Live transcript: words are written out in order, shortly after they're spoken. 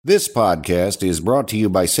This podcast is brought to you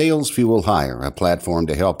by Sales Fuel Hire, a platform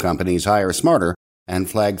to help companies hire smarter and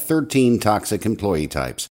flag 13 toxic employee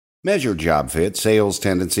types. Measure job fit, sales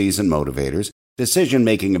tendencies and motivators,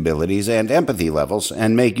 decision-making abilities, and empathy levels,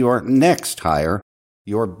 and make your next hire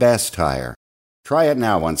your best hire. Try it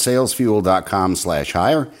now on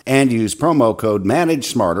salesfuel.com/hire and use promo code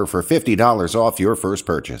MANAGESMARTER for $50 off your first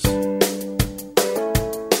purchase.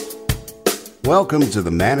 Welcome to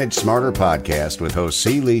the Manage Smarter podcast with hosts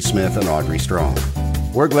C. Lee Smith and Audrey Strong.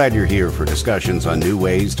 We're glad you're here for discussions on new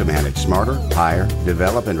ways to manage smarter, hire,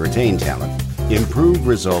 develop, and retain talent, improve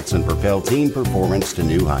results, and propel team performance to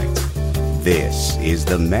new heights. This is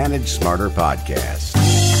the Manage Smarter podcast.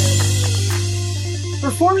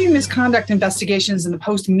 Performing misconduct investigations in the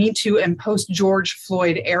post-Me Too and post-George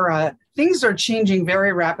Floyd era, things are changing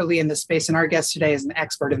very rapidly in this space, and our guest today is an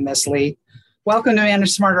expert in this, Lee. Welcome to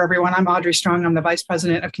Manage Smarter, everyone. I'm Audrey Strong. I'm the Vice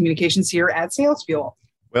President of Communications here at Sales Fuel.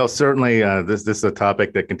 Well, certainly this is a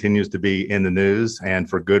topic that continues to be in the news, and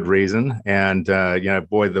for good reason. And,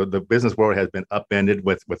 the business world has been upended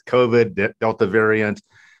with COVID, Delta variant,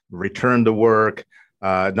 return to work,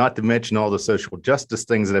 not to mention all the social justice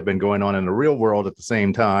things that have been going on in the real world at the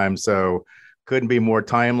same time. So couldn't be more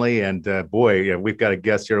timely. And we've got a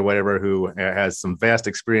guest here or whatever who has some vast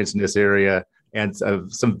experience in this area and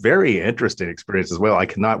some very interesting experience as well. I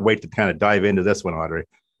cannot wait to kind of dive into this one, Audrey.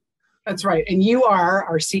 That's right. And you are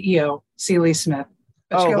our CEO, C. Lee Smith.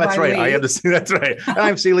 Oh, that's right. I am that's right.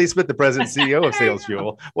 I'm C. Lee Smith, the President and CEO of Sales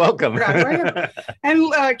Fuel. Welcome. Right.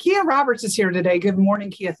 And Kia Roberts is here today. Good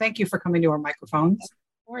morning, Kia. Thank you for coming to our microphones.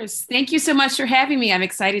 Of course. Thank you so much for having me. I'm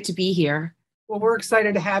excited to be here. Well, we're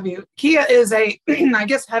excited to have you. Kia is I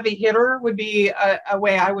guess, heavy hitter would be a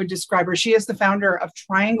way I would describe her. She is the founder of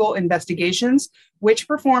Triangle Investigations, which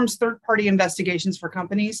performs third-party investigations for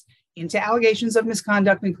companies into allegations of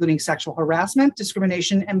misconduct, including sexual harassment,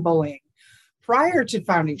 discrimination, and bullying. Prior to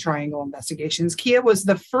founding Triangle Investigations, Kia was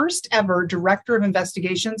the first ever director of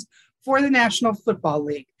investigations for the National Football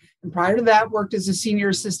League. And prior to that, worked as a senior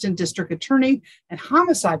assistant district attorney and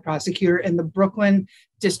homicide prosecutor in the Brooklyn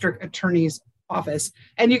District Attorney's Office.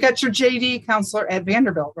 And you got your JD counselor at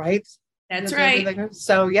Vanderbilt, right? That's right.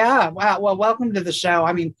 So yeah, wow. Well, welcome to the show.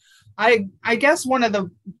 I mean, I guess one of the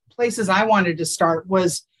places I wanted to start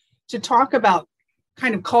was to talk about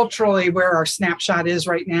kind of culturally where our snapshot is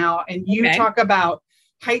right now. And you talk about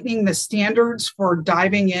heightening the standards for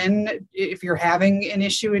diving in if you're having an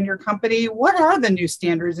issue in your company. What are the new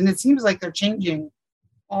standards? And it seems like they're changing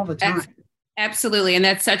all the time. Absolutely. And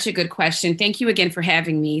that's such a good question. Thank you again for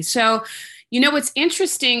having me. So, what's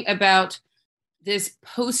interesting about this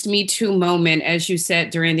post-Me Too moment, as you said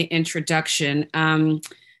during the introduction,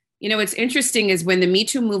 what's interesting is when the Me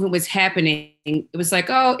Too movement was happening, it was like,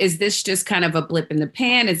 oh, is this just kind of a blip in the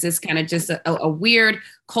pan? Is this kind of just a weird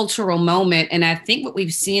cultural moment? And I think what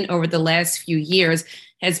we've seen over the last few years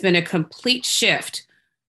has been a complete shift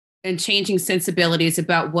and changing sensibilities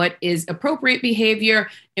about what is appropriate behavior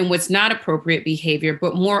and what's not appropriate behavior.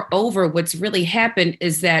 But moreover, what's really happened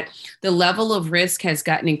is that the level of risk has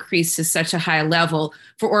gotten increased to such a high level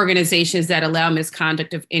for organizations that allow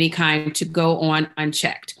misconduct of any kind to go on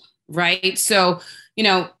unchecked, right? So,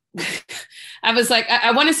 I was like,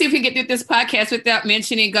 I want to see if we can get through this podcast without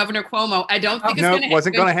mentioning Governor Cuomo. I don't think it's going to happen. No,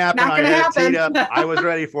 wasn't going to happen. Not going to happen. I was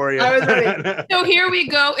ready for you. I was ready. So here we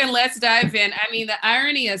go, and let's dive in. I mean, the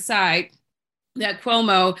irony aside that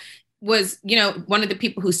Cuomo was, one of the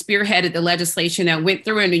people who spearheaded the legislation that went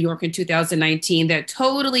through in New York in 2019 that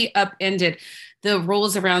totally upended the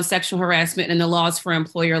rules around sexual harassment and the laws for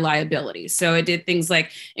employer liability. So it did things like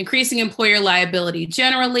increasing employer liability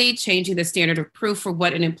generally, changing the standard of proof for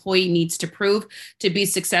what an employee needs to prove to be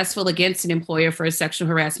successful against an employer for a sexual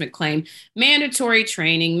harassment claim, mandatory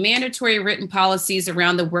training, mandatory written policies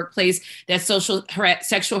around the workplace that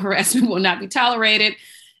sexual harassment will not be tolerated.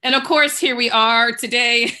 And of course, here we are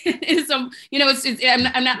today.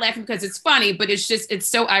 I'm not laughing because it's funny, but it's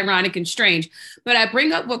so ironic and strange. But I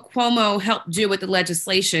bring up what Cuomo helped do with the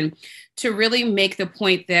legislation to really make the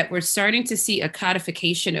point that we're starting to see a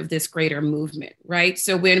codification of this greater movement, right?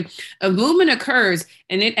 So when a movement occurs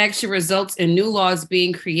and it actually results in new laws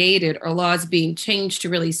being created or laws being changed to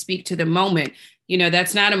really speak to the moment,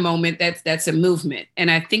 that's not a moment, that's a movement. And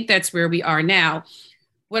I think that's where we are now.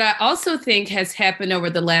 What I also think has happened over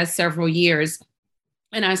the last several years,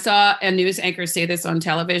 and I saw a news anchor say this on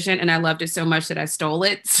television, and I loved it so much that I stole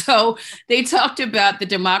it. So they talked about the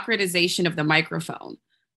democratization of the microphone.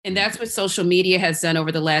 And that's what social media has done over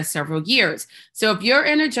the last several years. So if you're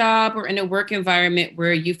in a job or in a work environment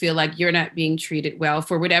where you feel like you're not being treated well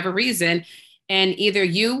for whatever reason, And either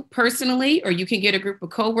you personally, or you can get a group of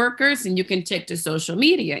coworkers and you can take to social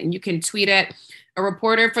media and you can tweet at a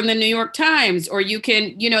reporter from the New York Times, or you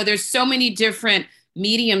can, there's so many different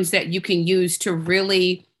mediums that you can use to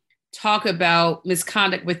really talk about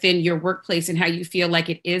misconduct within your workplace and how you feel like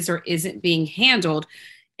it is or isn't being handled.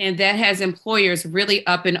 And that has employers really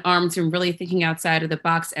up in arms and really thinking outside of the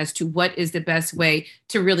box as to what is the best way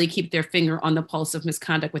to really keep their finger on the pulse of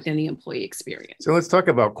misconduct within the employee experience. So let's talk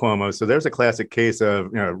about Cuomo. So there's a classic case of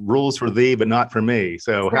rules for thee, but not for me.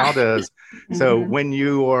 So how does, so when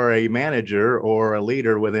you are a manager or a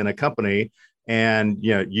leader within a company and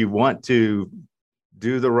you want to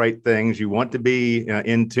do the right things, you want to be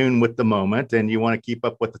in tune with the moment, and you want to keep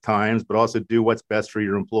up with the times, but also do what's best for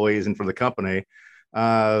your employees and for the company.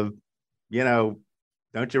 Don't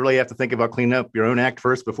you really have to think about cleaning up your own act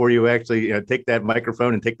first before you actually take that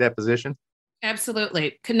microphone and take that position?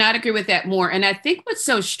 Absolutely. Could not agree with that more. And I think what's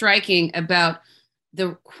so striking about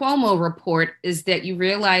the Cuomo report is that you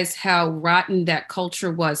realize how rotten that culture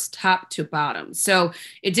was top to bottom. So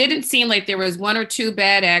it didn't seem like there was one or two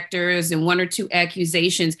bad actors and one or two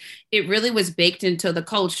accusations. It really was baked into the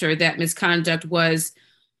culture that misconduct was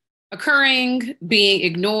occurring, being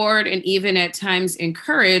ignored, and even at times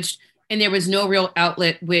encouraged. And there was no real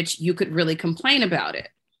outlet which you could really complain about it.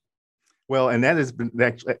 Well, and that has been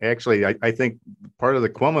actually, I think, part of the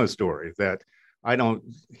Cuomo story that I don't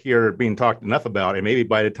hear being talked enough about. And maybe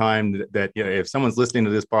by the time that if someone's listening to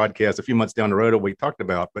this podcast a few months down the road, we talked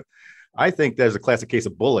about, but I think there's a classic case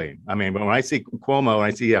of bullying. I mean, but when I see Cuomo and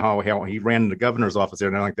I see how he ran the governor's office there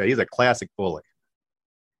and everything like that, he's a classic bully.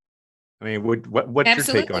 I mean, what's Absolutely.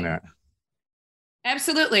 your take on that?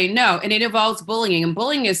 Absolutely. No. And it involves bullying. And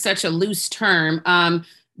bullying is such a loose term.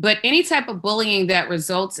 But any type of bullying that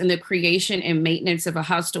results in the creation and maintenance of a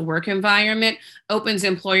hostile work environment opens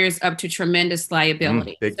employers up to tremendous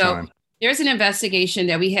liability. Big time. There's an investigation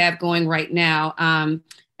that we have going right now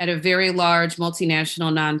at a very large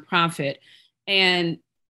multinational nonprofit. And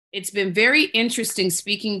it's been very interesting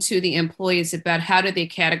speaking to the employees about how do they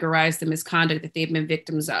categorize the misconduct that they've been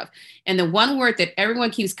victims of. And the one word that everyone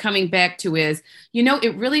keeps coming back to is,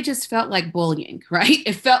 it really just felt like bullying, right?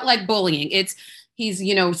 It felt like bullying. He's,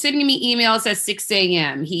 sending me emails at 6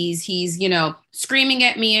 a.m. He's, screaming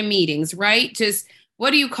at me in meetings, right? Just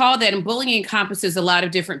what do you call that? And bullying encompasses a lot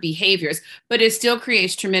of different behaviors, but it still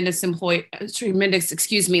creates tremendous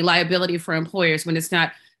liability for employers when it's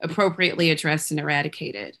not appropriately addressed and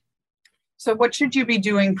eradicated. So what should you be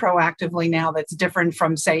doing proactively now that's different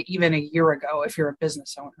from, say, even a year ago if you're a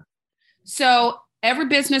business owner? So every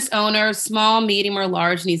business owner, small, medium, or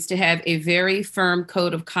large, needs to have a very firm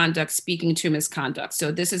code of conduct speaking to misconduct.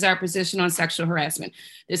 So this is our position on sexual harassment.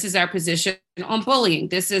 This is our position on bullying.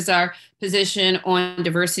 This is our position on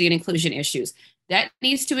diversity and inclusion issues. That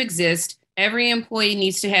needs to exist. Every employee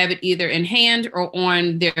needs to have it either in hand or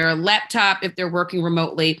on their laptop if they're working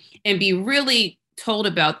remotely, and be really told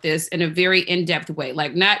about this in a very in-depth way.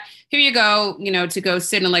 Like, not here you go, to go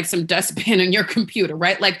sit in like some dustbin on your computer,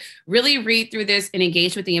 right? Like, really read through this and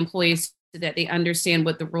engage with the employees so that they understand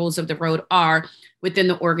what the rules of the road are within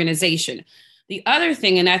the organization. The other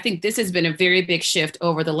thing, and I think this has been a very big shift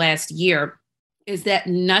over the last year, is that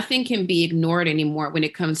nothing can be ignored anymore when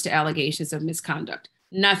it comes to allegations of misconduct.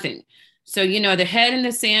 Nothing. So, the head in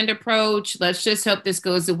the sand approach, let's just hope this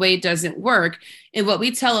goes away, doesn't work. And what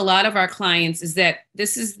we tell a lot of our clients is that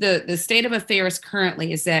this is the state of affairs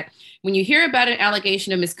currently, is that when you hear about an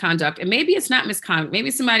allegation of misconduct, and maybe it's not misconduct,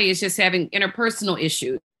 maybe somebody is just having interpersonal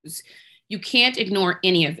issues, you can't ignore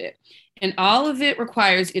any of it. And all of it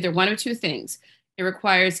requires either one of two things. It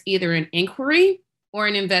requires either an inquiry or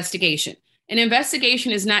an investigation. An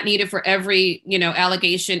investigation is not needed for every,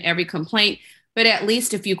 allegation, every complaint, but at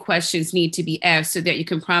least a few questions need to be asked so that you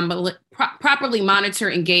can properly monitor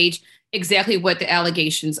and gauge exactly what the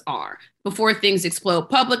allegations are before things explode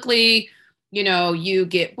publicly. You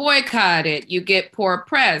get boycotted, you get poor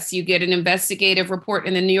press, you get an investigative report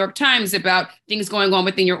in the New York Times about things going on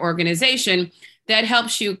within your organization. That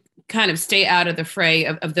helps you kind of stay out of the fray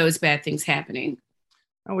of those bad things happening.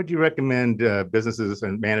 How would you recommend businesses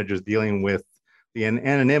and managers dealing with the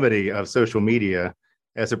anonymity of social media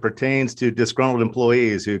as it pertains to disgruntled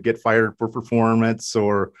employees who get fired for performance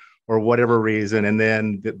or whatever reason, and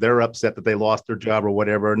then they're upset that they lost their job or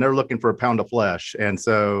whatever, and they're looking for a pound of flesh, and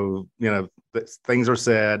so things are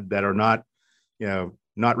said that are not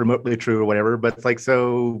not remotely true or whatever, but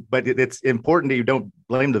it's important that you don't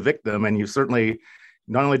blame the victim, and you certainly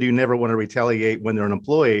not only do you never want to retaliate when they're an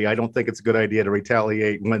employee, I don't think it's a good idea to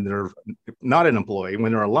retaliate when they're not an employee,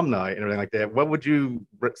 when they're alumni and everything like that. What would you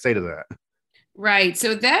say to that? Right.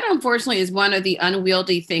 So that unfortunately is one of the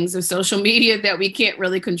unwieldy things of social media that we can't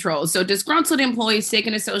really control. So disgruntled employees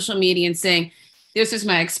taking to social media and saying, this is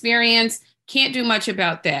my experience, can't do much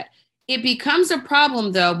about that. It becomes a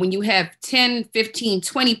problem though when you have 10, 15,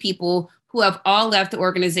 20 people who have all left the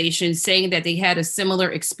organization saying that they had a similar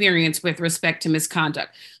experience with respect to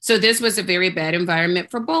misconduct. So this was a very bad environment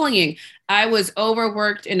for bullying. I was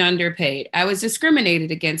overworked and underpaid. I was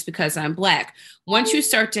discriminated against because I'm Black. Once you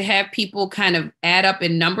start to have people kind of add up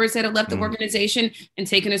in numbers that have left the organization and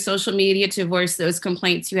taken to social media to voice those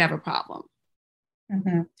complaints, you have a problem.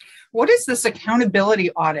 Mm-hmm. What is this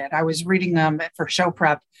accountability audit? I was reading for show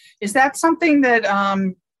prep. Is that something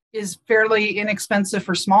that is fairly inexpensive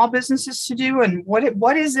for small businesses to do? And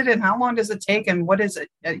what is it and how long does it take? And what is it?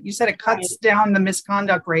 You said it cuts down the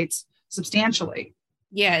misconduct rates substantially.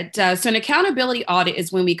 Yeah, it does. So an accountability audit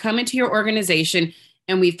is when we come into your organization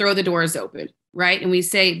and we throw the doors open, right? And we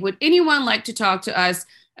say, would anyone like to talk to us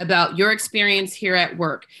about your experience here at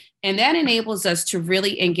work? And that enables us to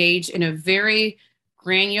really engage in a very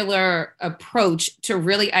granular approach to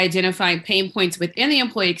really identifying pain points within the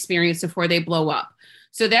employee experience before they blow up.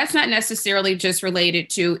 So that's not necessarily just related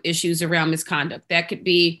to issues around misconduct. That could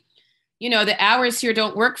be, the hours here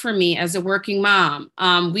don't work for me as a working mom.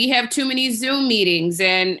 We have too many Zoom meetings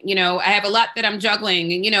and, I have a lot that I'm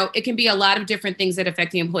juggling. And, it can be a lot of different things that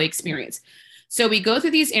affect the employee experience. So we go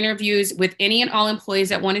through these interviews with any and all employees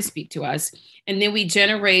that want to speak to us. And then we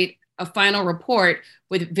generate a final report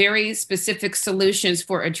with very specific solutions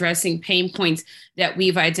for addressing pain points that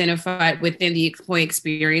we've identified within the employee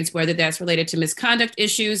experience, whether that's related to misconduct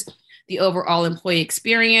issues, the overall employee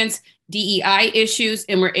experience, DEI issues,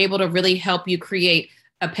 and we're able to really help you create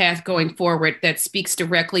a path going forward that speaks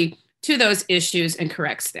directly to those issues and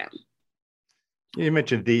corrects them. You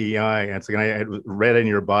mentioned DEI, and I had read in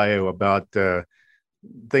your bio about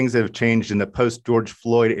things that have changed in the post-George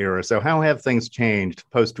Floyd era. So how have things changed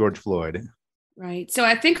post-George Floyd? Right. So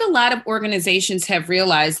I think a lot of organizations have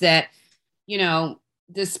realized that,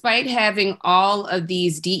 despite having all of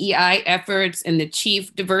these DEI efforts and the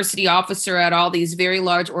chief diversity officer at all these very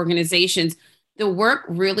large organizations, the work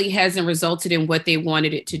really hasn't resulted in what they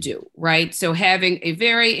wanted it to do, right? So having a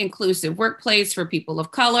very inclusive workplace for people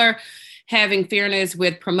of color, having fairness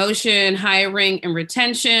with promotion, hiring, and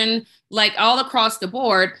retention, like all across the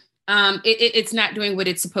board, it's not doing what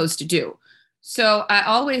it's supposed to do. So I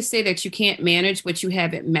always say that you can't manage what you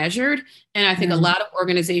haven't measured. And I think a lot of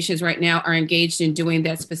organizations right now are engaged in doing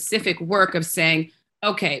that specific work of saying,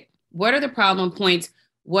 okay, what are the problem points?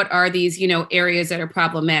 What are these, areas that are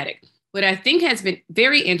problematic? What I think has been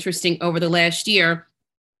very interesting over the last year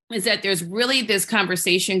is that there's really this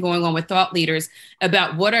conversation going on with thought leaders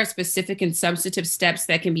about what are specific and substantive steps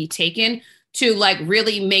that can be taken to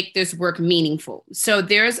really make this work meaningful. So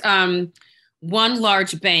there's one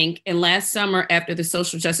large bank, and last summer after the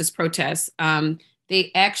social justice protests,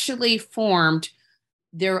 they actually formed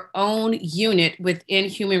their own unit within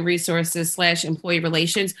human resources / employee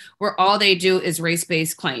relations, where all they do is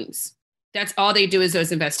race-based claims. That's all they do is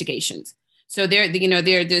those investigations. So they're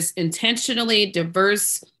this intentionally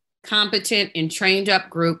diverse, competent, and trained up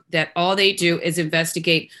group that all they do is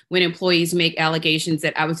investigate when employees make allegations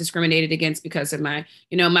that I was discriminated against because of my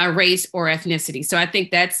race or ethnicity. So I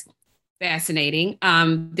think that's fascinating.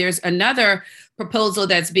 There's another proposal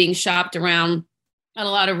that's being shopped around at a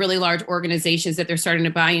lot of really large organizations that they're starting to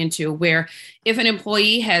buy into, where if an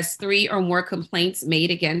employee has 3 or more complaints made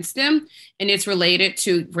against them and it's related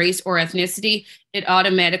to race or ethnicity, it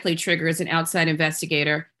automatically triggers an outside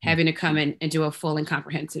investigator having to come in and do a full and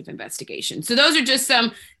comprehensive investigation. So those are just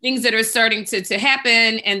some things that are starting to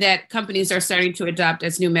happen and that companies are starting to adopt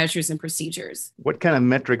as new measures and procedures. What kind of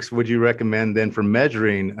metrics would you recommend then for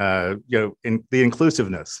measuring, in the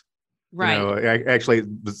inclusiveness? Right. Actually,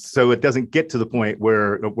 so it doesn't get to the point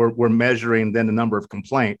where we're measuring then the number of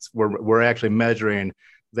complaints. We're actually measuring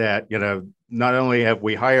that, not only have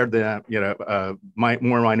we hired the,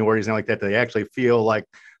 more minorities and like that, they actually feel like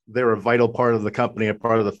they're a vital part of the company, a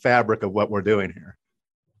part of the fabric of what we're doing here.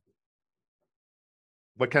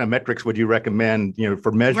 What kind of metrics would you recommend,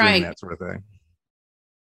 for measuring that sort of thing?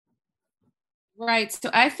 Right. So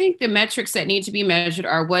I think the metrics that need to be measured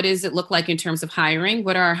are, what does it look like in terms of hiring?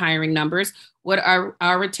 What are our hiring numbers? What are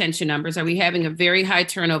our retention numbers? Are we having a very high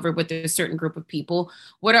turnover with a certain group of people?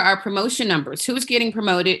 What are our promotion numbers? Who's getting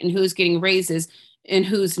promoted and who's getting raises and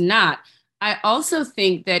who's not? I also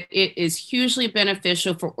think that it is hugely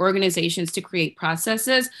beneficial for organizations to create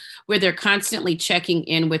processes where they're constantly checking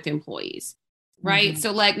in with employees, right?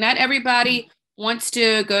 So not everybody wants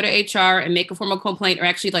to go to HR and make a formal complaint or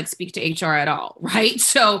actually speak to HR at all, right?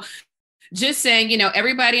 So just saying,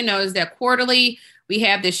 everybody knows that quarterly we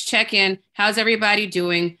have this check-in. How's everybody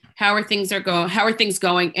doing? How are things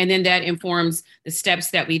going? And then that informs the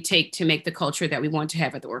steps that we take to make the culture that we want to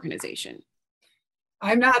have at the organization.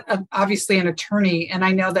 I'm not obviously an attorney, and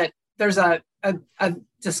I know that there's a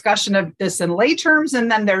discussion of this in lay terms, and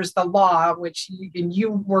then there's the law, which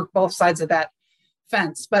you work both sides of that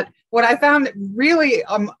fence. But what I found really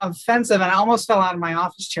offensive, and I almost fell out of my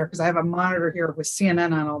office chair because I have a monitor here with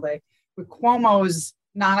CNN on all day, with Cuomo's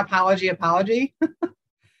non-apology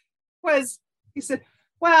was, he said,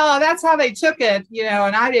 well, that's how they took it,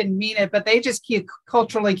 and I didn't mean it, but they just keep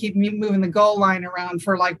moving the goal line around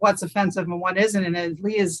for like what's offensive and what isn't. And as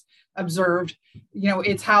Lee has observed,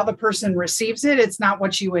 it's how the person receives it. It's not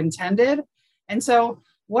what you intended. And so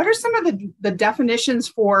what are some of the definitions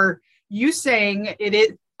for you saying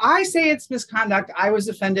I say it's misconduct, I was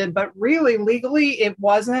offended, but really legally it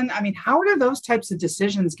wasn't? I mean, how do those types of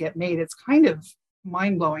decisions get made? It's kind of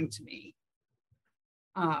mind-blowing to me.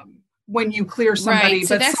 When you clear somebody, right.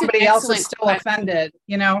 But somebody else is still offended,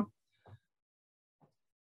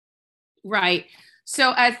 Right.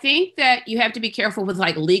 So I think that you have to be careful with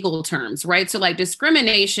like legal terms, right? So like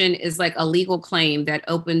discrimination is like a legal claim that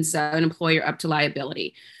opens an employer up to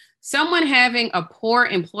liability. Someone having a poor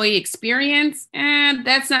employee experience, and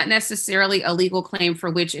that's not necessarily a legal claim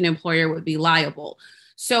for which an employer would be liable.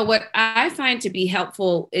 So what I find to be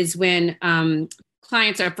helpful is when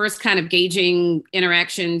clients are first kind of gauging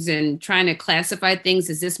interactions and trying to classify things.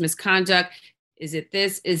 Is this misconduct? Is it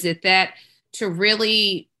this? Is it that? To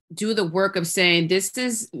really do the work of saying this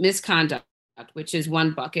is misconduct, which is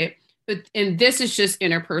one bucket, and this is just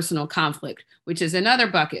interpersonal conflict, which is another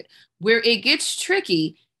bucket. Where it gets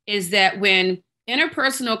tricky is that when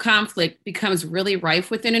interpersonal conflict becomes really rife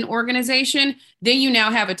within an organization, then you now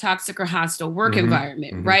have a toxic or hostile work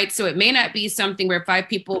environment, right? So it may not be something where 5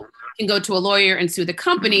 people can go to a lawyer and sue the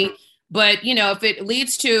company, but if it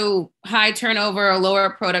leads to high turnover or lower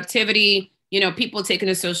productivity, people taking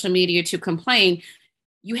to social media to complain,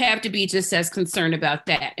 you have to be just as concerned about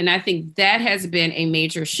that. And I think that has been a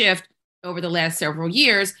major shift over the last several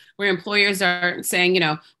years, where employers are saying,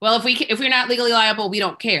 well, if we're not legally liable, we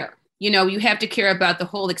don't care. You have to care about the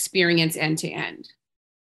whole experience end to end.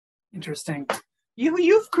 Interesting.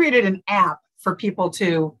 You've created an app for people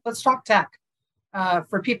to, let's talk tech,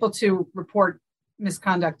 for people to report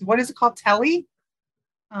misconduct. What is it called? Telly?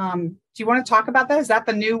 Do you want to talk about that? Is that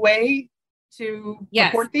the new way to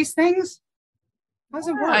report these things? How does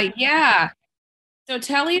it work? Yeah. So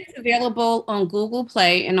Telly is available on Google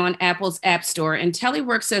Play and on Apple's App Store. And Telly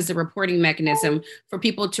works as a reporting mechanism for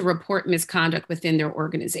people to report misconduct within their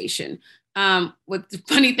organization. What the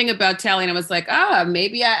funny thing about Telly, and I was like,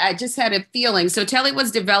 maybe I just had a feeling. So Telly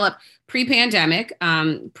was developed pre-pandemic,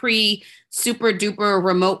 pre-super duper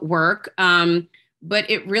remote work. But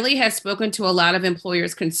it really has spoken to a lot of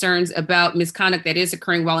employers' concerns about misconduct that is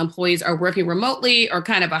occurring while employees are working remotely or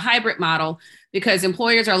kind of a hybrid model, because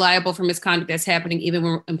employers are liable for misconduct that's happening even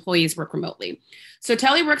when employees work remotely. So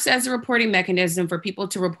Telly works as a reporting mechanism for people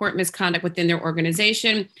to report misconduct within their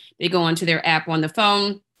organization. They go onto their app on the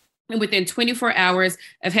phone. And within 24 hours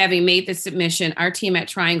of having made the submission, our team at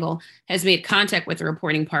Triangle has made contact with the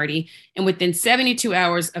reporting party. And within 72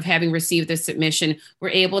 hours of having received the submission,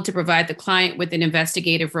 we're able to provide the client with an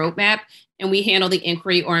investigative roadmap, and we handle the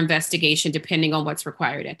inquiry or investigation depending on what's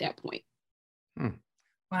required at that point. Wow.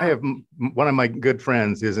 I have one of my good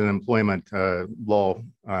friends is an employment law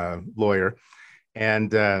lawyer.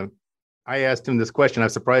 And I asked him this question. I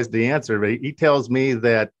was surprised the answer, but he tells me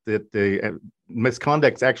that the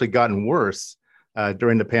misconduct's actually gotten worse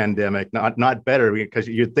during the pandemic, not better, because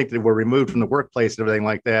you'd think that we're removed from the workplace and everything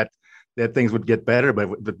like that things would get better,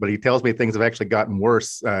 but he tells me things have actually gotten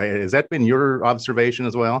worse. Has that been your observation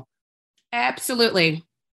as well? Absolutely.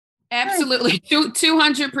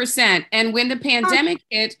 200%. And when the pandemic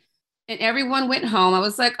hit and everyone went home, I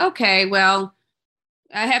was like, okay, well,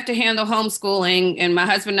 I have to handle homeschooling, and my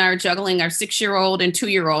husband and I are juggling our 6-year-old and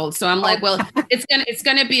 2-year-old. So I'm like, well, it's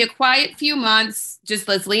gonna be a quiet few months. Just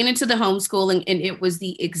let's lean into the homeschooling. And it was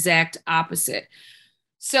the exact opposite.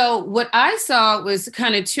 So what I saw was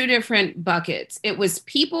kind of 2 different buckets. It was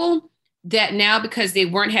people that now, because they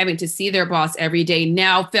weren't having to see their boss every day,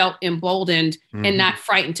 now felt emboldened and not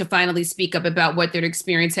frightened to finally speak up about what their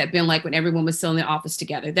experience had been like when everyone was still in the office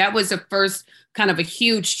together. That was the first kind of a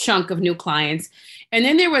huge chunk of new clients. And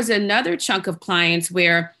then there was another chunk of clients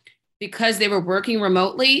where, because they were working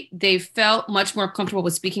remotely, they felt much more comfortable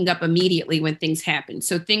with speaking up immediately when things happened.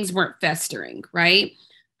 So things weren't festering, right?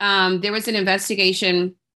 There was an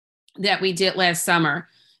investigation that we did last summer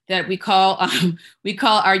that we call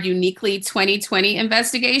our Uniquely 2020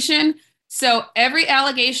 investigation. So every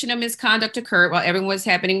allegation of misconduct occurred while everyone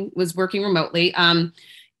was working remotely.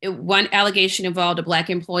 One allegation involved a Black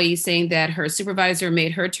employee saying that her supervisor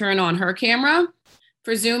made her turn on her camera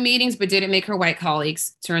for Zoom meetings, but didn't make her white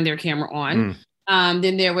colleagues turn their camera on.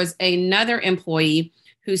 Then there was another employee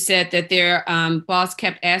who said that their boss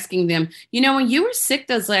kept asking them, when you were sick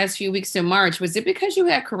those last few weeks in March, was it because you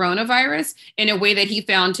had coronavirus, in a way that he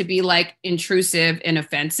found to be like intrusive and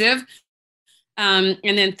offensive? And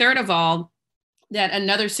then third of all, that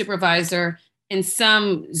another supervisor in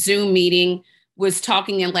some Zoom meeting was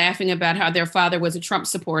talking and laughing about how their father was a Trump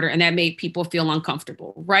supporter, and that made people feel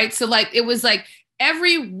uncomfortable, right? So like, it was like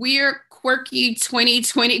every weird, quirky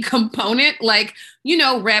 2020 component,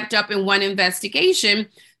 wrapped up in one investigation.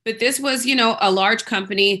 But this was, a large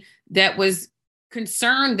company that was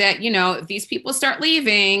concerned that, if these people start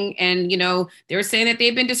leaving and, they're saying that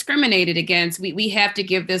they've been discriminated against, we have to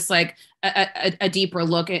give this like a deeper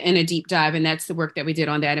look and a deep dive. And that's the work that we did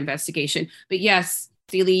on that investigation. But yes,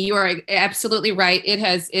 Celie, you are absolutely right. It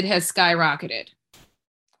has skyrocketed.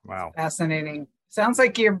 Wow. Fascinating. Sounds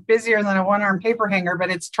like you're busier than a one-armed paper hanger,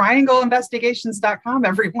 but it's triangleinvestigations.com,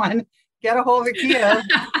 everyone. Get a hold of Kia,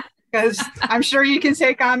 because I'm sure you can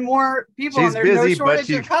take on more people. She's and there's busy, no shortage but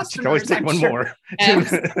you of customers. can always take one more.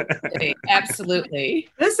 Absolutely.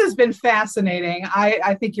 This has been fascinating.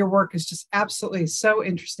 I think your work is just absolutely so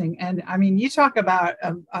interesting. And I mean, you talk about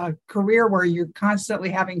a career where you're constantly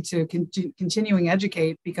having to continuing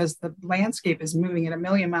educate because the landscape is moving at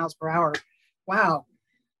 1,000,000 miles per hour. Wow.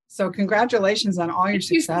 So congratulations on all your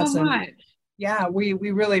success. Thank you so much. Yeah, we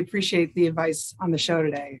really appreciate the advice on the show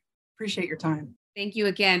today. Appreciate your time. Thank you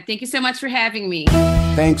again. Thank you so much for having me.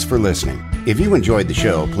 Thanks for listening. If you enjoyed the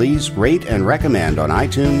show, please rate and recommend on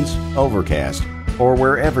iTunes, Overcast, or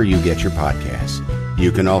wherever you get your podcasts.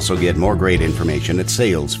 You can also get more great information at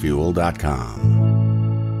salesfuel.com.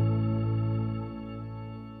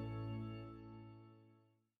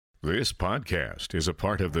 This podcast is a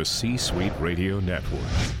part of the C-Suite Radio Network.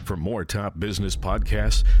 For more top business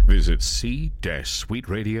podcasts, visit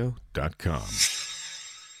c-suiteradio.com.